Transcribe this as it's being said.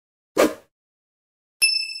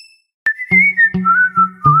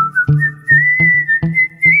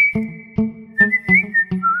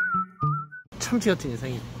참치 같은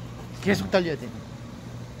인상이 계속 달려야 돼.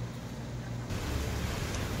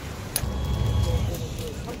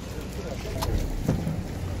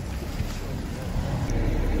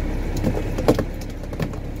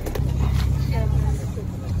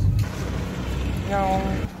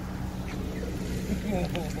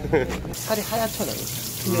 살이 하얗잖아요.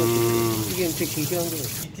 이게 엄청 싱싱한 거예요.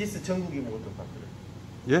 BTS 전국이 먹었던 밥그릇.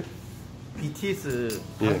 예? BTS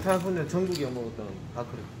방탄소년 전국이 먹었던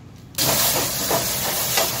밥그릇.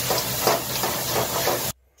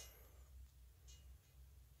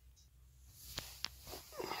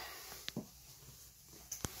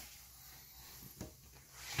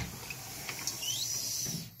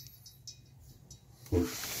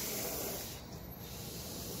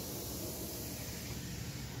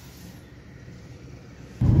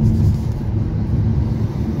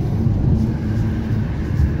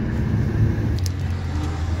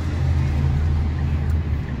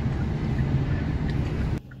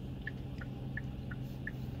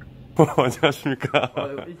 안녕하십니까.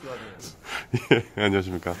 예,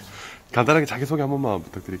 안녕하십니까. 간단하게 자기소개 한 번만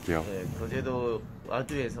부탁드릴게요. 네, 거제도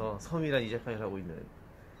와주에서 섬이라는 이자카야를 하고 있는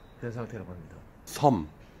그런 상태라고 합니다. 섬?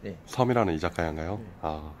 네. 섬이라는 이자카야인가요? 네.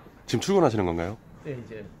 아, 지금 출근하시는 건가요? 네,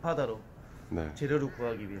 이제 바다로 네. 재료를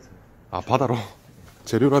구하기 위해서. 아, 바다로?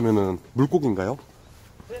 재료라면은 물고기인가요?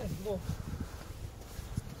 네, 뭐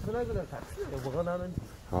그날 같이 뭐가 나는지.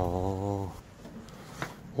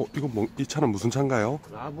 이거 뭐, 이 차는 무슨 차인가요?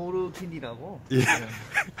 라보르기니라고. 예.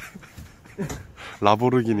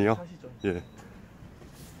 라보르기니요? 사시죠. 예.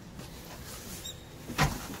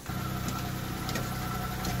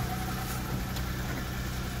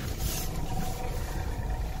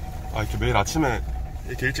 아, 이렇게 매일 아침에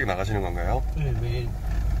이렇게 일찍 나가시는 건가요? 네, 매일.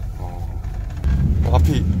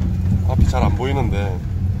 앞이 잘 안 보이는데.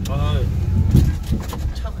 아,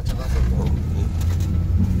 차가 작아서 뭐.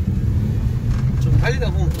 좀 달리다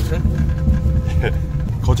보면 보세요. 예.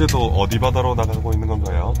 거제도 어디 바다로 나가고 있는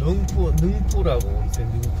건가요? 능포라고 있어요.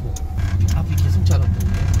 능포. 앞이 계속 작아보는데.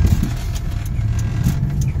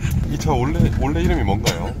 이 차 원래 이름이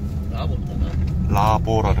뭔가요? 라보입니다.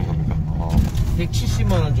 라보라는 겁니까?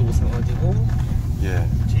 170만 원 주고 사가지고. 예.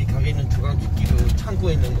 저희 가게 있는 주간기기로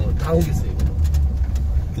창고에 있는 거 다 오겠어요. 이거.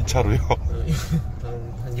 이 차로요?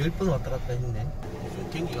 한 10번 왔다 갔다 했네. 요즘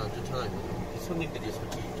경기가 안 좋잖아요. 손님들이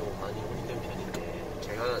솔직히 좀 많이 오리된 편인데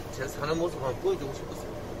제가 사는 모습 한번 보여주고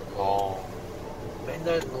싶었어요.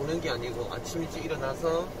 맨날 노는 게 아니고 아침 일찍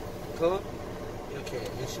일어나서 이렇게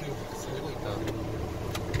열심히 살고 있다.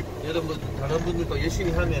 여러분 다른 분들도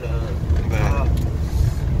열심히 하면은 네. 다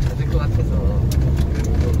잘 될 것 같아서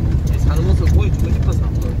제 사는 모습을 보여주고 싶어서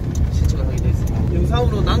한번 신청을 하게 됐습니다.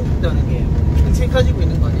 영상으로 남긴다는 게 평생 가지고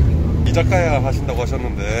있는 거 아닙니까? 이자카야 하신다고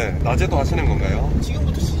하셨는데 낮에도 하시는 건가요?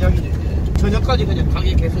 지금부터 시작이죠. 이제 저녁까지 그냥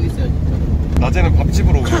가게 계속 있어야지. 낮에는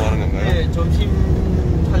밥집으로 운영하는 건가요? 네, 점심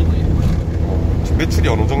팔고요. 지금 매출이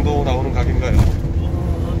어느 정도 나오는 가게인가요?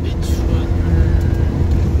 매출은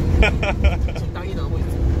적당히 나오고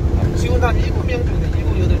있어요. 지금 한 7명 정도,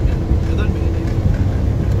 8명 돼요.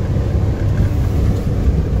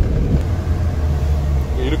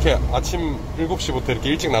 이렇게 아침 7시부터 이렇게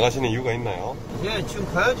일찍 나가시는 이유가 있나요? 예, 지금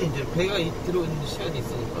가야지. 이제 배가 들어오는 시간이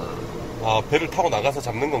있으니까. 아, 배를 타고 나가서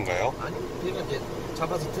잡는 건가요? 아니, 배가 이제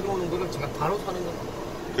잡아서 들어오는 거를 제가 바로 사는 거.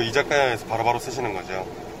 그 이자카야에서 바로바로 쓰시는 거죠?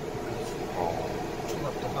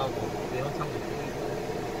 초밥도 하고, 매운탕도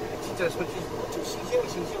끓이고. 진짜 솔직히 엄청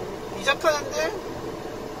싱싱하고. 이자카야인데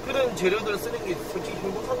그런 재료들을 쓰는 게 솔직히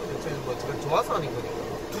행복한 거죠. 제가 좋아서 하는 거니까.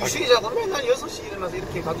 2시에 자고 맨날 6시에 일어나서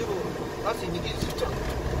이렇게 가지고 갈 수 있는 게 쉽지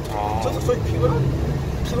않아요. 저도 솔직히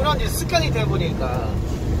피곤한 지 습관이 되어보니까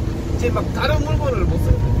이제 막 다른 물건을 못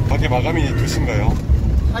써요. 가게 마감이 2시인가요?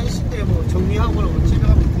 1시인데 뭐 정리하고 뭐 집에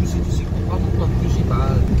가면 2시, 2시 밥 먹고 한 2시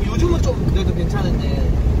반. 요즘은 좀 그래도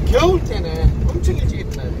괜찮은데 겨울 때는 엄청 일찍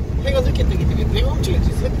일어나요. 해가 늦게 뜨기 때문에 배가 엄청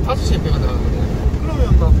일찍 5시에 배가 나가거든요.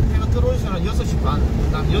 그러면 막 배가 들어오는 시간 6시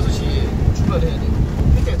반, 난 6시에 출발해야 돼요.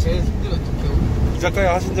 그때가 제일 힘들었죠, 겨울.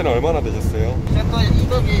 이자카야 하신 지는 얼마나 되셨어요? 이자카야 이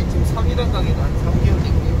가게 지금 3일한 가게가 한 3개월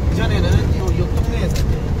됐고요. 그전에는 옆 동네에서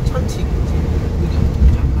이제 참치김치 그냥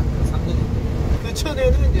약간 3년 그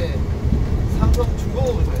전에는 이제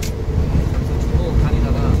삼성중공업을 다녔어요. 삼성중공업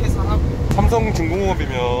다니다가 퇴사하고.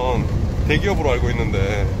 삼성중공업이면 대기업으로 알고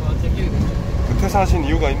있는데 대기업이죠. 그 퇴사하신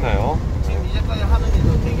이유가 있나요? 지금 이자카야 하는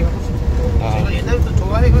일도 되게 하고 싶고 제가 옛날부터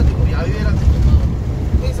좋아해가지고 야외라든가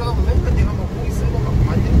행사하면 맨날 내가 막 고기 쓸고 막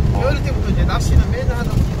많이 해요. 어릴 때부터 이제 낚시는 맨날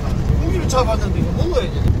하다 보니까 고기를 잡았는데 이거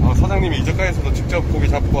먹어야지. 아, 사장님이 이자카야에서도 직접 고기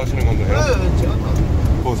잡고 하시는 건가요? 네, 제가 다.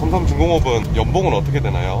 그 삼성중공업은 연봉은 어떻게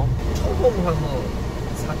되나요? 초봉 한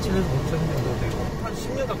 4,000에서 5,000 정도 되고 한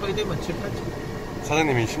 10년 가까이 되면 7, 8천.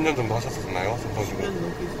 사장님이 10년 정도 하셨었나요? 10년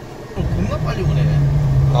넘게 있어. 겁나 빨리 오네.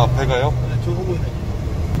 아, 배가요? 네, 저거 보이네.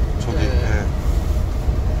 저기, 네. 네.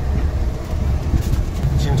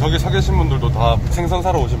 지금 저기 서 계신 분들도 다 생선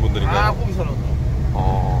사러 오신 분들인가요? 아, 고기 사러 온다.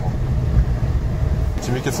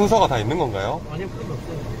 지금 이렇게 순서가 다 있는 건가요? 아니요, 그런 거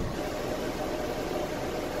없어요.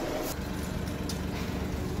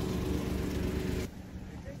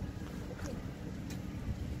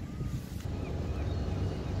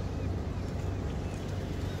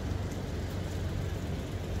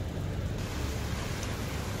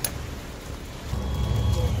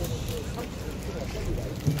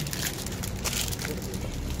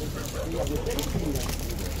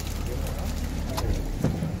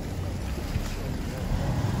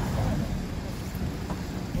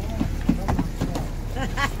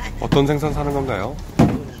 어떤 생선 사는 건가요?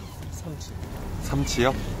 삼치.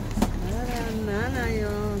 삼치요?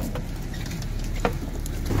 많아요.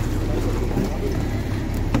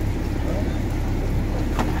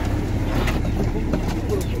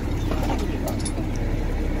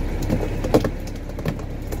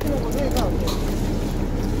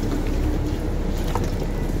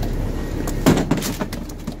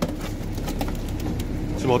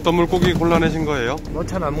 지금 어떤 물고기 골라내신 거예요? 너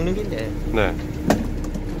잘 안 먹는 긴데. 네.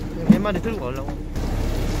 몇 마리 들고 가려고.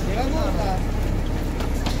 내가 먹을까?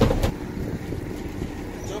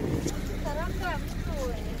 사람들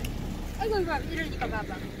무서워해. 아이고 이거 이러니까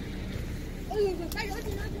봐봐. 어이구 이거 빨리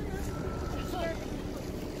어디 놔.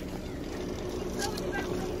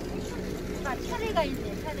 아 차례가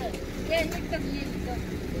있네 차례. 얘 일단 위에 있어.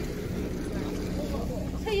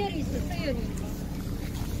 서열이 있어 서열이.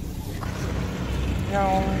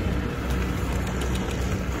 야.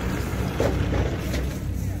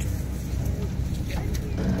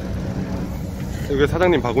 이게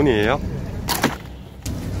사장님 바구니예요?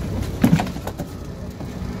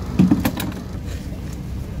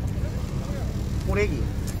 호래기.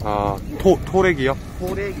 아, 토래기요?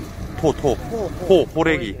 호래기.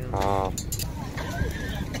 호래기. 아.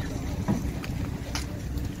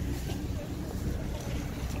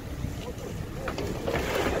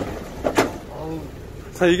 어우,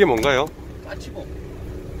 사 이게 뭔가요? 까치복.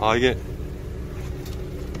 아, 이게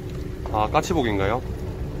까치복인가요?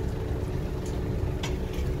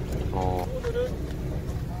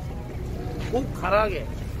 복 가라게.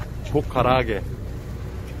 복가라하게.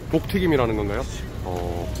 복튀김이라는 건가요?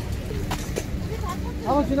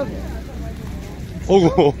 잡아 지나게.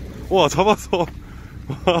 어구, 와, 잡았어.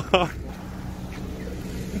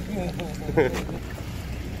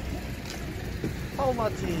 하우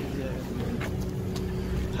마치 이제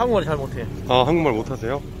한국말 잘 못해. 아, 한국말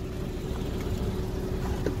못하세요?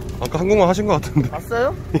 아까 한국말 하신 것 같은데.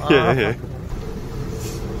 봤어요? 예.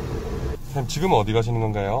 선생님, 지금은 어디 가시는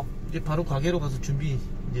건가요? 이제 바로 가게로 가서 준비.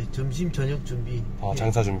 이제 점심 저녁 준비.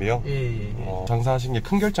 장사 준비요? 예. 장사하신 게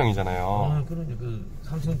큰 결정이잖아요. 아, 그러네. 그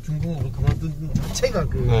삼성중공업을 그만둔 자체가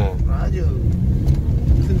네. 아주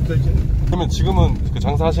큰 결정입니다. 그러면 지금은 그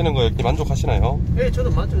장사하시는 거에 이렇게 만족하시나요? 예,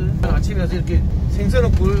 저는 맞아요. 아침에 와서 이렇게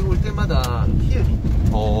생선을 구울 때마다 희열이.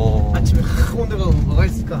 아침에 확 온 데가 뭐가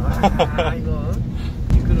있을까? 이거.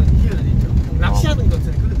 그런 희열이 있죠. 낚시하는 것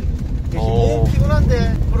같은 그런 느낌. 너무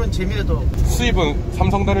피곤한데 그런 재미라도. 수입은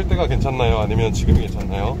삼성 다닐 때가 괜찮나요? 아니면 지금이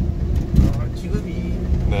괜찮나요? 지금이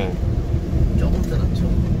네. 조금 더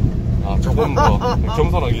낫죠. 조금 더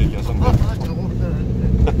겸손하게 얘기하셨네요. 조금 더 낫죠.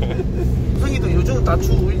 성이도 요즘은 다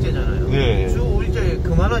주 5일제잖아요. 예. 주 5일제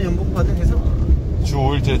그만한 연봉 받은 회사. 주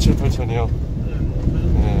 5일째 7, 8천이요?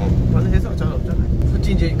 받는 회사가 잘 없잖아요.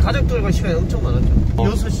 솔직히 이제 가족들과 시간이 엄청 많았죠.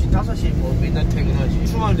 6시, 5시 뭐 맨날 퇴근하지.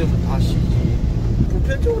 주말 되면 다 쉬지.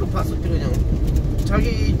 보편적으로 봤을 때 그냥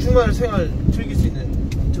자기 주말 생활 즐길 수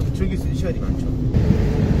있는 시간이 많죠.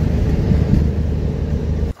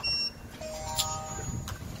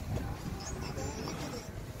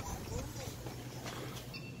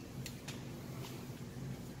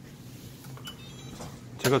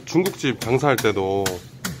 제가 중국집 장사할 때도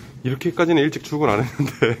이렇게까지는 일찍 출근 안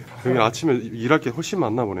했는데 여기 아침에 일할 게 훨씬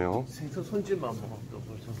많나 보네요. 생선 손질만 먹었어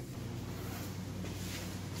벌써.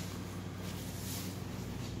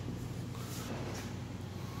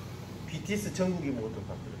 BTS 전국이 먹었던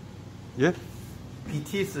밥그릇. 예?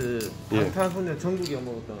 BTS 예. 방탄소년 전국이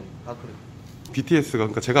먹었던 밥그릇. BTS가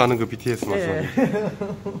그러니까 제가 아는 그 BTS 말씀하세요.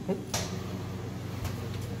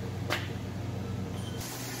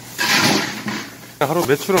 하루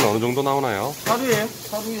매출은 어느 정도 나오나요? 하루에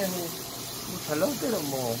잘 나올 때는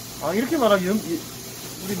이렇게 말하면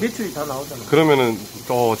우리 매출이 다 나오잖아. 그러면은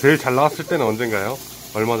제일 잘 나왔을 때는 언젠가요?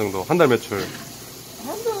 얼마 정도? 한 달 매출?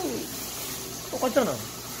 한 달 똑같잖아.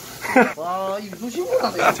 와, 이거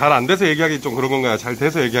조심하네. 잘 안 돼서 얘기하기 좀 그런 건가요? 잘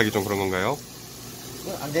돼서 얘기하기 좀 그런 건가요?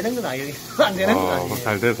 안 되는 건 아니에요. 안 되는 건 아니에요.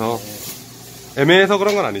 잘 돼서. 애매해서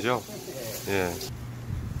그런 건 아니죠? 예.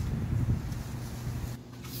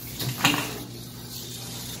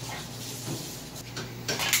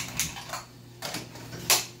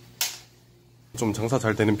 좀 장사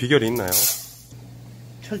잘 되는 비결이 있나요?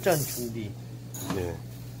 철저한 준비. 예.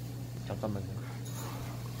 잠깐만요.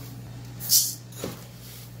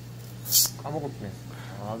 까먹었네.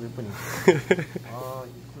 아, 몇 번이지? 아,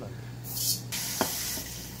 이거 큰일 났네.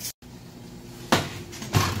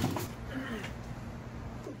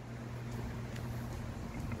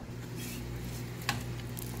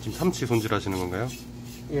 지금 삼치 손질하시는 건가요?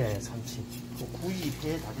 예, 삼치. 구이,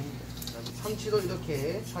 배 다 됩니다. 삼치도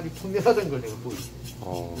이렇게 살이 투명하던 걸 내가 보이지.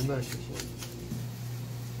 얼마나 싱싱해.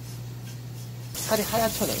 살이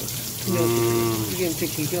하얗잖아요. 이게 엄청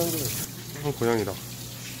싱싱한 거예요. 고양이다.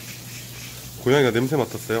 고양이가 냄새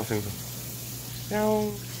맡았어요, 생선.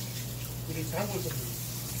 야옹. 이게 장골 좀.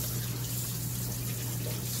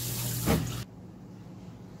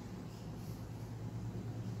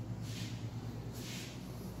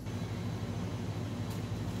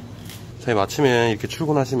 사장님, 아침에 이렇게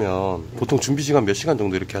출근하시면 보통 준비 시간 몇 시간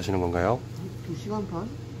정도 이렇게 하시는 건가요? 2시간 반?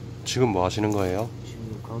 지금 뭐 하시는 거예요?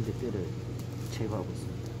 지금 가운데 뼈를 제거하고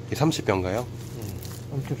있습니다. 이 30뼈인가요? 네,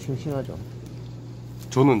 엄청 싱싱하죠.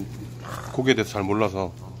 저는 고기에 대해서 잘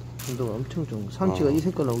몰라서. 온도가 엄청 좋은 거. 삼치가 이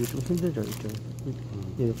색깔 나오기 좀 힘들죠, 이쪽.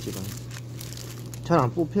 여역지방. 잘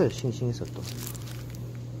안 뽑혀요, 싱싱해서 또.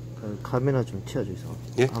 카메라 좀 치워줘서.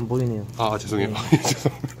 예? 안 보이네요. 아, 죄송해요. 네.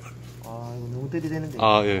 죄송합니다. 아, 이거 너무 때리되는데.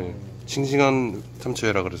 아, 예. 싱싱한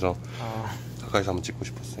참치회라 그래서 아, 가까이서 한번 찍고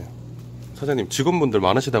싶었어요. 사장님, 직원분들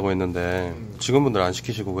많으시다고 했는데 직원분들 안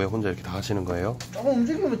시키시고 왜 혼자 이렇게 다 하시는 거예요? 조금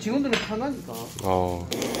움직이면 직원들은 편하니까.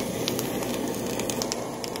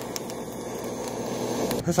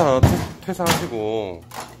 회사 퇴사하시고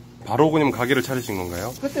바로 그냥 가게를 차리신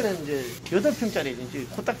건가요? 그때는 이제 8평짜리 이제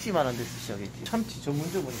코딱지만한 데서 시작했지. 참치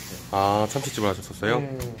전문점이었어요. 아, 참치집을 하셨었어요?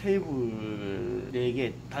 네, 테이블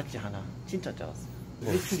 4개, 닷지 하나. 진짜 작았어.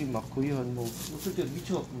 네. 매출이 막 거의 한 뭐, 어떨 때는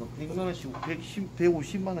미쳐갖고 막 100만원씩,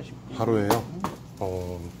 150만원씩. 하루에요?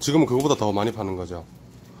 지금은 그거보다 더 많이 파는 거죠?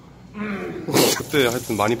 그때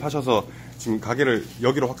하여튼 많이 파셔서 지금 가게를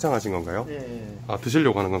여기로 확장하신 건가요? 네. 아,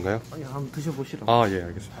 드시려고 하는 건가요? 아니, 한번 드셔보시라. 아, 예,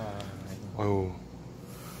 알겠습니다. 아, 아유.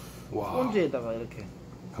 와. 언제에다가 이렇게.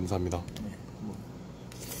 감사합니다. 네, 뭐.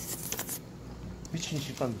 미친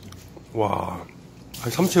식감이지. 와.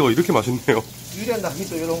 아니, 삼치가 이렇게 맛있네요. 유리한 낙지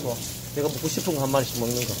또 이런 거. 내가 먹고 싶은 거 한 마리씩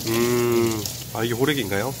먹는 거. 아, 이게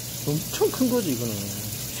호래기인가요? 엄청 큰 거지, 이거는.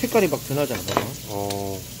 색깔이 막 변하잖아, 봐봐.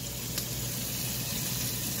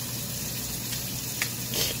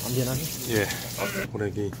 안 변하네? 예.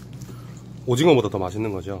 호래기. 오징어보다 더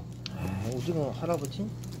맛있는 거죠? 아, 오징어 할아버지?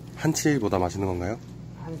 한치보다 맛있는 건가요?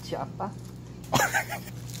 한치 아빠?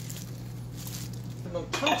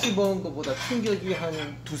 참치 먹은 거보다 충격이 한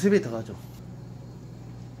 2~3배 더 가죠.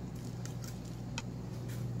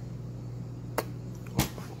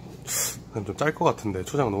 좀 짤 것 같은데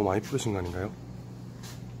초장 너무 많이 뿌리신 거 아닌가요?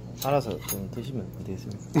 알아서 좀 드시면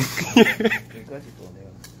되겠습니다. 여기까지 또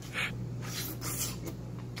내가.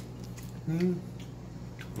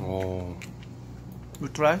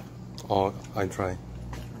 You try? I try.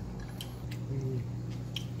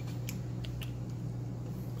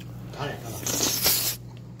 달아.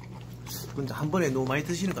 근데 한 번에 너무 많이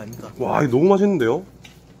드시는 거 아닙니까? 와, 이거 너무 맛있는데요?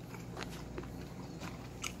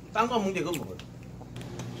 딴 거 먹는데 그거 먹어요.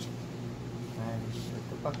 아이씨,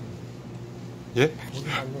 뜻밖의. 예?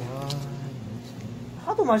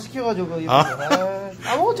 하도 맛있게가지고 이거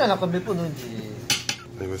까먹었잖아. 아까 몇 번 넣은지.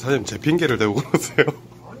 아니, 왜 사장님 제 핑계를 대고 그러세요?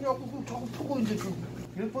 아니 아까 자꾸 푸고 이제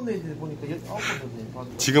몇 번 넣는지 보니까 9번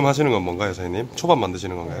넣었네. 지금 하시는 건 뭔가요, 사장님? 초밥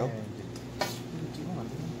만드시는 건가요? 네, 지금 안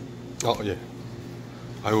되네. 예.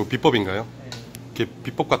 아유, 비법인가요? 이렇게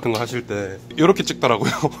비법 같은 거 하실 때 이렇게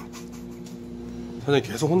찍더라고요. 사장님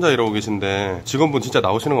계속 혼자 이러고 계신데 직원분 진짜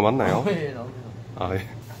나오시는 거 맞나요? 네, 나옵니다. 아, 예.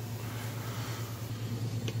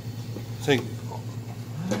 사장님,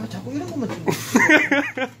 자꾸 이런 것만 찍고.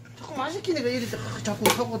 자꾸 맛있게 내가 이리 자꾸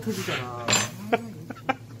사고가 터지잖아.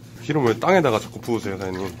 기름을 땅에다가 자꾸 부으세요,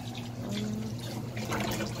 사장님.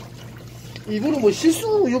 일부러 뭐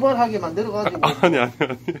실수 유발하게 만들어가지고 아니.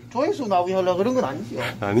 조회수 나오게 하려고 그런 건 아니지요.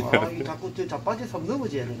 아니요. 이게 자꾸 저 자빠지 섬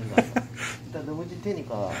넘어져야 되는 거야. 일단 넘어질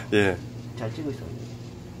테니까 예. 잘 찍어 있어.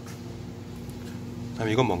 다음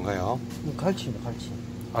이건 뭔가요? 갈치입니다, 갈치.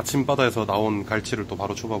 아침바다에서 나온 갈치를 또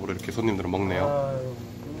바로 초밥으로 이렇게 손님들은 먹네요. 아유,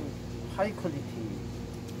 하이 퀄리티.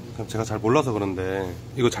 그럼 제가 잘 몰라서 그런데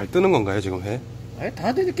이거 잘 뜨는 건가요, 지금 회? 아니,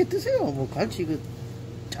 다들 이렇게 드세요. 뭐 갈치 이거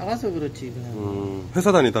작아서 그렇지 그냥.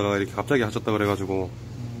 회사 다니다가 이렇게 갑자기 하셨다 그래가지고.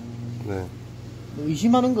 네. 뭐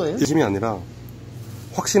의심하는 거예요? 의심이 아니라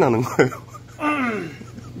확신하는 거예요.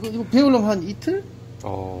 이거 배우려면 한 이틀?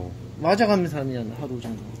 어. 맞아가면서 하면 하루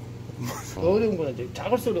정도. 어려운 거는 이제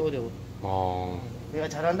작을 소리 어려워. 내가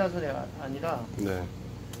잘한다는 소리가 아니라 네.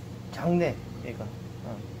 작네 얘가.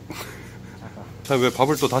 작아. 왜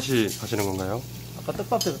밥을 또 다시 하시는 건가요? 아까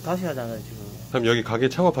떡밥에서 다시 하잖아요 지금. 그럼 여기 가게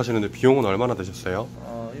창업하시는데 비용은 얼마나 드셨어요?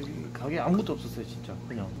 여기 가게 아무것도 없었어요 진짜.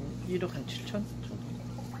 그냥 1억 한 7천 정도.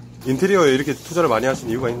 인테리어에 이렇게 투자를 많이 하신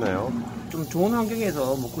이유가 있나요? 좀 좋은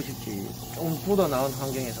환경에서 먹고 싶지. 좀 보다 나은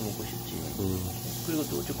환경에서 먹고 싶지. 그리고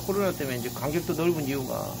또 코로나 때문에 이제 간격도 넓은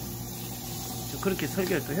이유가 그렇게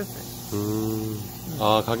설계를 또 했어요.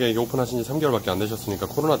 아, 가게 이게 오픈하신 지 3개월밖에 안 되셨으니까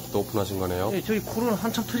코로나 때도 오픈하신 거네요? 네, 저희 코로나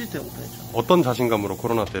한참 터질 때 오픈했죠. 어떤 자신감으로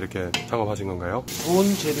코로나 때 이렇게 창업하신 건가요?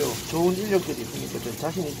 좋은 재료, 좋은 인력들이 있으니까 좀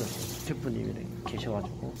자신 있었어요. 셰프님이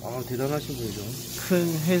계셔가지고. 대단하신 분이죠.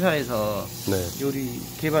 큰 회사에서 네. 요리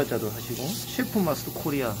개발자도 하시고, 셰프 마스터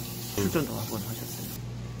코리아 출전도 한번 하셨어요.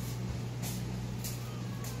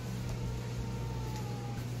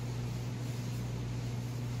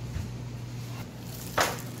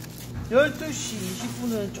 12시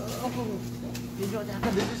 20분은 조금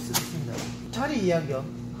약간 늦을 수도 있습니다. 자리 이야기요.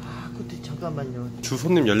 그때 잠깐만요. 주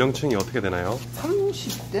손님 연령층이 어떻게 되나요?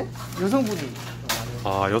 30대? 여성분이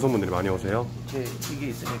많아요. 여성분들이 많이 오세요? 이게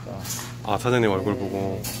있으니까. 사장님 얼굴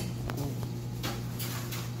보고.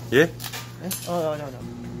 예? 네? 죄송합니다.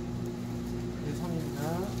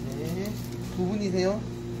 네. 두 분이세요?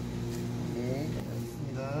 네,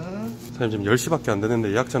 알겠습니다. 사장님 지금 10시밖에 안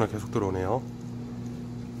되는데 예약 전화 계속 들어오네요.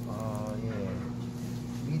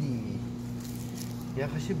 미리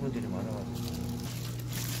예약하신 분들이 많아가지고.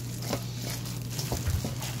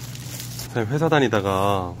 사장님 회사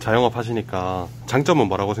다니다가 자영업 하시니까 장점은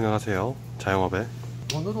뭐라고 생각하세요? 자영업에?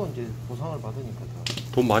 돈으로 이제 보상을 받으니까 다.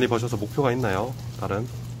 돈 많이 버셔서 목표가 있나요? 다른?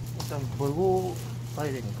 일단 벌고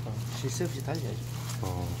가야 되니까 실수 없이 달려야죠.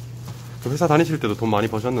 그럼 회사 다니실 때도 돈 많이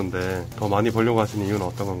버셨는데 더 많이 벌려고 하시는 이유는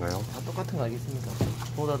어떤 건가요? 다 똑같은 거 알겠습니까?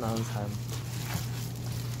 보다 나은 삶.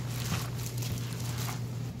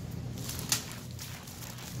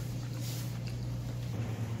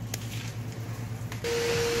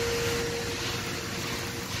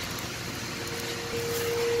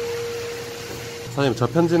 사장님 저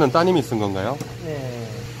편지는 따님이 쓴 건가요?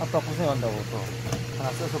 네, 아빠 고생한다고 또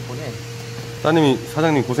하나 써서 보내. 따님이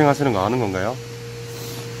사장님 고생하시는 거 아는 건가요?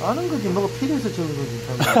 아는 거지, 뭐가 필요해서 적은 거지.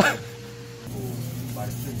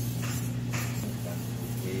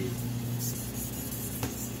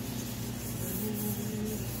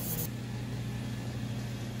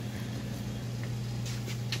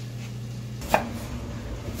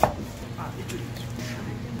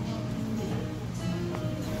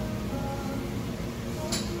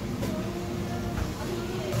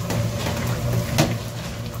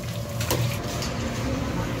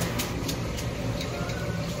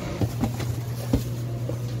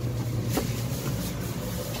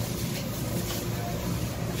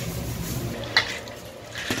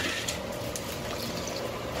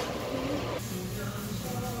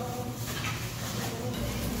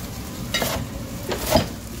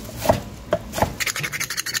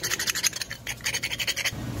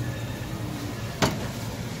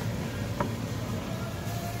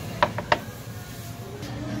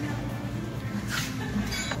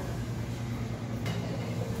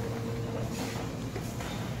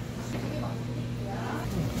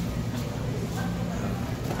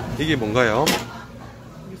 이게 뭔가요?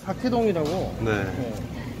 사케동이라고. 네.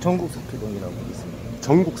 전국 사케동이라고 있습니다.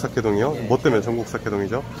 전국 사케동이요? 네. 뭐 때문에 전국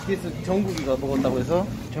사케동이죠? 그래서 전국이가 먹었다고 해서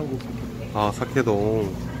전국 사케동.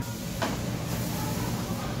 사케동.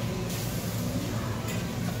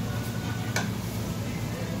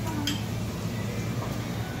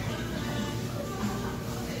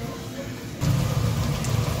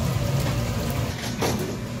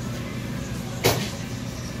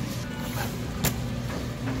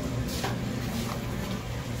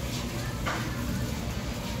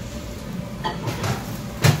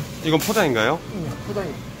 이건 포장인가요? 응,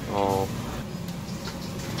 포장이.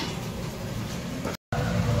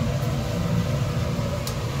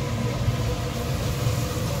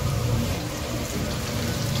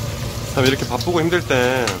 참 이렇게 바쁘고 힘들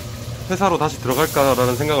때 회사로 다시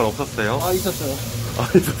들어갈까라는 생각은 없었어요? 있었어요.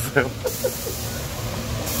 있었어요?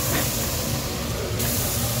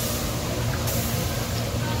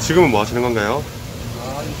 지금은 뭐 하시는 건가요?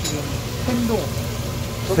 지금 행동.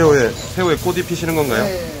 새우에 꽃 입히시는 건가요?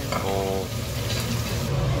 네.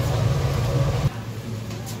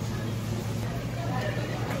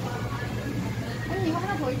 언니 이거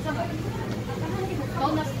하나 더 있잖아요. 한입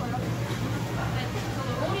넣어놨어요. 네, 저도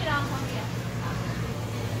롤이랑 관계야.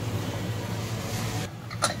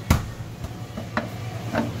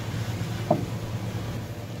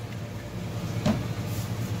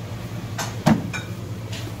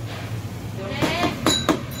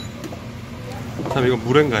 사장님, 이건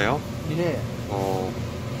물회인가요? 네.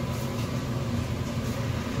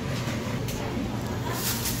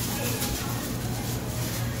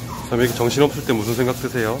 사장님, 이렇게 정신없을 때 무슨 생각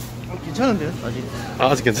드세요? 괜찮은데요, 아직?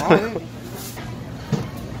 아직 괜찮아요? 네.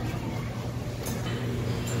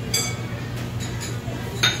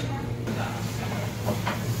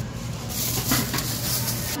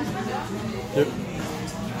 예.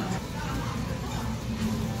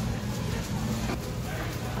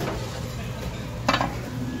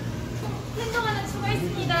 생강 하나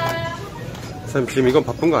추가했습니다. 사장님, 지금 이건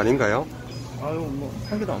바쁜 거 아닌가요? 아유, 뭐,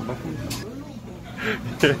 한 개도 안 바쁩니다.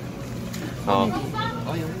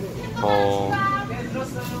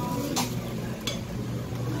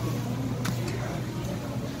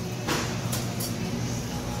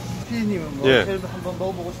 피디님은 뭐, 예. 젤도 한번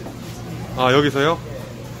먹어보고 싶습니다. 아, 여기서요?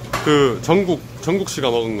 그 정국 씨가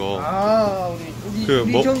먹은 거. 아, 우리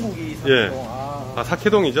전국이 예. 사케동. 아,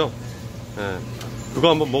 사케동이죠? 예. 그거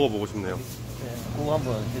한번 먹어보고 싶네요. 네, 그거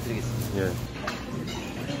한번 해드리겠습니다. 예.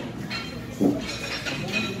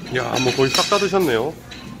 야, 뭐 거의 싹 다 드셨네요.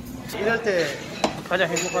 이럴 때 가장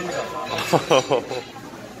행복합니다.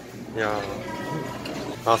 야.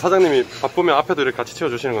 아, 사장님이 바쁘면 앞에도 이렇게 같이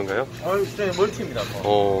채워주시는 건가요? 아유, 저희 멀티입니다.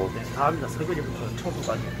 뭐. 네, 다 합니다. 설거지부터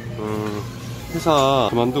청소까지. 회사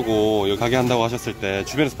그만두고 여기 가게 한다고 하셨을 때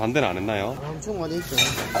주변에서 반대는 안 했나요? 엄청 많이 했죠.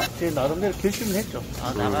 제 나름대로 결심을 했죠.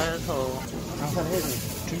 아, 나가서 장사를 해야 돼.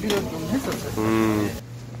 준비를 좀 했었어요.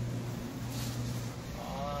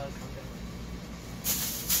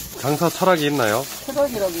 장사 철학이 있나요?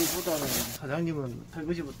 철학이라기보다는 사장님은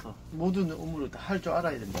설거지부터 모든 업무를 다 할 줄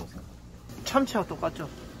알아야 된다고 생각합니다. 참치하고 똑같죠.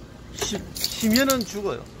 쉬면은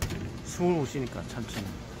죽어요. 숨을 못 쉬니까 참치는.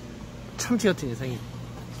 참치 같은 인생이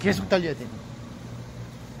계속 달려야 됩니다.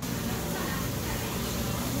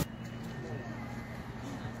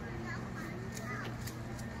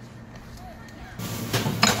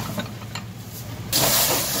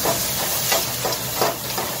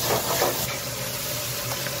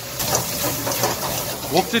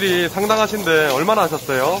 웍질이 상당하신데 얼마나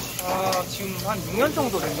하셨어요? 아, 지금 한 6년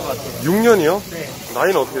정도 된 것 같아요. 6년이요? 네.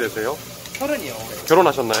 나이는 어떻게 되세요? 30이요.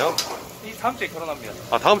 결혼하셨나요? 이 다음 주에 결혼합니다.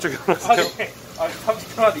 아, 다음 주에 결혼하세요? 네. 아, 다음 주에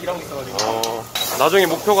결혼하는데 일하고 있어가지고. 나중에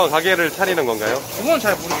목표가 가게를 차리는 건가요? 그건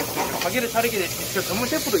잘 모르겠어요. 가게를 차리게 될지, 저 전문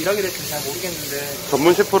셰프로 일하게 될지 잘 모르겠는데.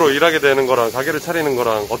 전문 셰프로 일하게 되는 거랑 가게를 차리는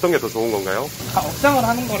거랑 어떤 게 더 좋은 건가요? 업장을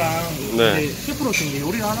하는 거랑 네. 이제 셰프로서 이제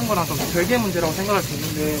요리를 하는 거랑 좀 별개의 문제라고 생각할 수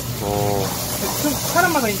있는데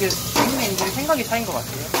사람마다 이제 본인의 이제 생각이 차이인 것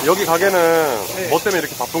같아요. 여기 가게는 네. 뭐 때문에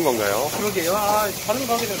이렇게 바쁜 건가요? 그러게요. 아, 다른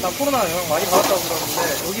가게는 다 코로나 영향 많이 받았다고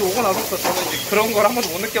그러는데 여기 오고 나서부터 저는 이제 그런 걸 한 번도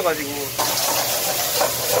못 느껴가지고.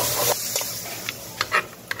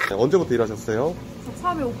 네, 언제부터 일하셨어요? 저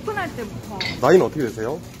처음에 오픈할 때부터 나이는 어떻게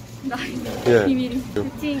되세요? 나이는 예. 비밀이.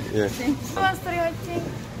 화이팅. 예. 네. 휴먼스토리 화이팅.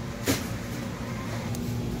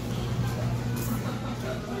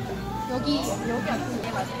 여기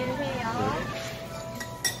앞에 맞으세요.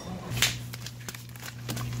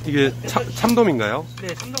 이게 참돔인가요?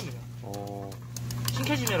 네, 참돔이요.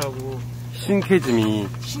 신케지메라고.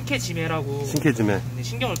 신케지메라고. 신케지메.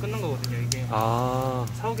 신경을 끊는 거거든요, 이게. 아.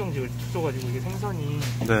 사후경직을 줘가지고 이게 생선이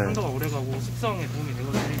네. 산도가 오래가고 숙성에 도움이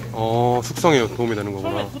되거든요. 숙성에 도움이 되는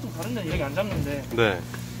거구나. 처음에 보통 다른 데는 이렇게 안 잡는데 네.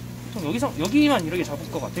 보통 여기만 이렇게 잡을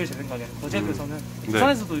것 같아요, 제 생각에는. 거제도에서는. 네.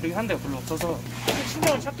 부산에서도 이렇게 한 데가 별로 없어서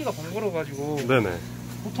신경을 찾기가 번거로워가지고 네네.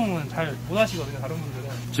 보통은 잘 못 하시거든요, 다른 분들은.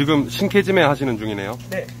 지금 신케지메 하시는 중이네요?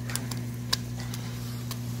 네.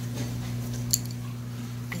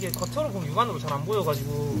 이게 겉으로 보면 육안으로 잘 안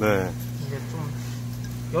보여가지고 네. 이제 좀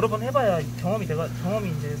여러 번 해봐야 경험이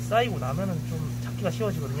이제 쌓이고 나면은 좀 잡기가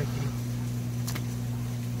쉬워지거든요, 길이.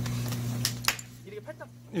 이렇게 팔딱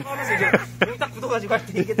하면서 이제 여기 딱 굳어가지고 할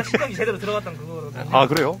때 이게 딱 신경이 제대로 들어갔던 그거거든요. 아,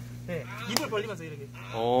 그래요? 네. 입을 벌리면서 이렇게.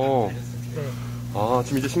 네. 아,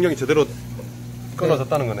 지금 이제 신경이 제대로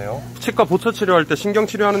끊어졌다는 거네요. 치과 보철 치료할 때 신경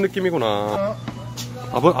치료하는 느낌이구나.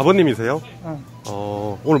 아버님이세요?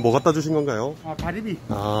 오늘 뭐 갖다 주신 건가요? 아, 가리비.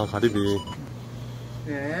 아, 가리비.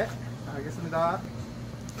 네, 알겠습니다.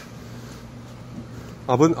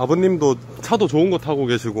 아버님도 차도 좋은 거 타고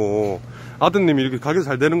계시고, 아드님이 이렇게 가게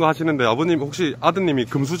잘 되는 거 하시는데, 아버님 혹시 아드님이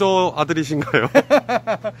금수저 아들이신가요?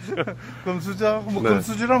 금수저? 뭐 네.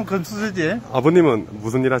 금수저라면 금수저지. 아버님은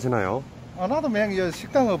무슨 일 하시나요? 아, 나도 그냥 이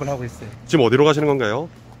식당업을 하고 있어요. 지금 어디로 가시는 건가요?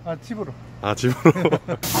 아, 집으로. 아, 집으로.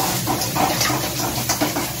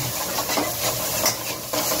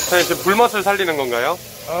 사장님, 지금 불맛을 살리는 건가요?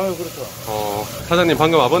 아, 그렇죠. 사장님,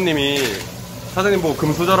 방금 아버님이 사장님 보고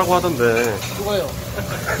금수저라고 하던데. 누가요?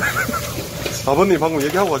 아버님 방금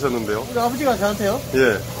얘기하고 가셨는데요? 우리 아버지가 저한테요?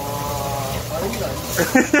 예. 아닙니다.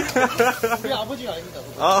 아닙니다. 우리 아버지가 아닙니다.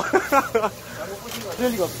 아. 잘못 보신 거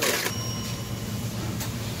그럴 리가 없어요.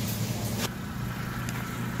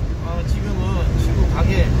 지금은 친구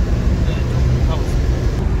가게 좀 가고 있습니다.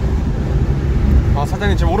 아,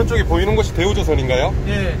 사장님 지금 오른쪽에 보이는 곳이 대우조선인가요?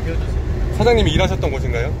 네, 되어졌어요. 사장님이 일하셨던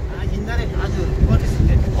곳인가요? 옛날에 아주 어렸을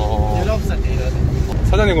때 19살 때 일하셨어요.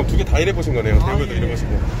 사장님 그럼 두 개 다 일해보신 거네요. 대우도 예.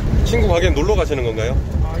 일해보시고. 친구 가게에 놀러 가시는 건가요?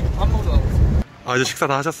 이제 밥 먹으러 가고 있습니다. 아, 이제 식사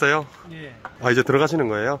다 하셨어요? 예. 이제 들어가시는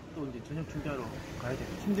거예요? 또 이제 저녁 준비하러 가야 돼요.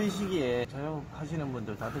 힘든 시기에 자영하시는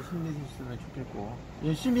분들 다들 힘내셨으면 좋겠고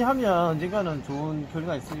열심히 하면 언젠가는 좋은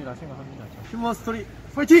결과가 있으리라 생각합니다. 휴먼스토리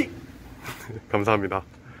파이팅! 감사합니다.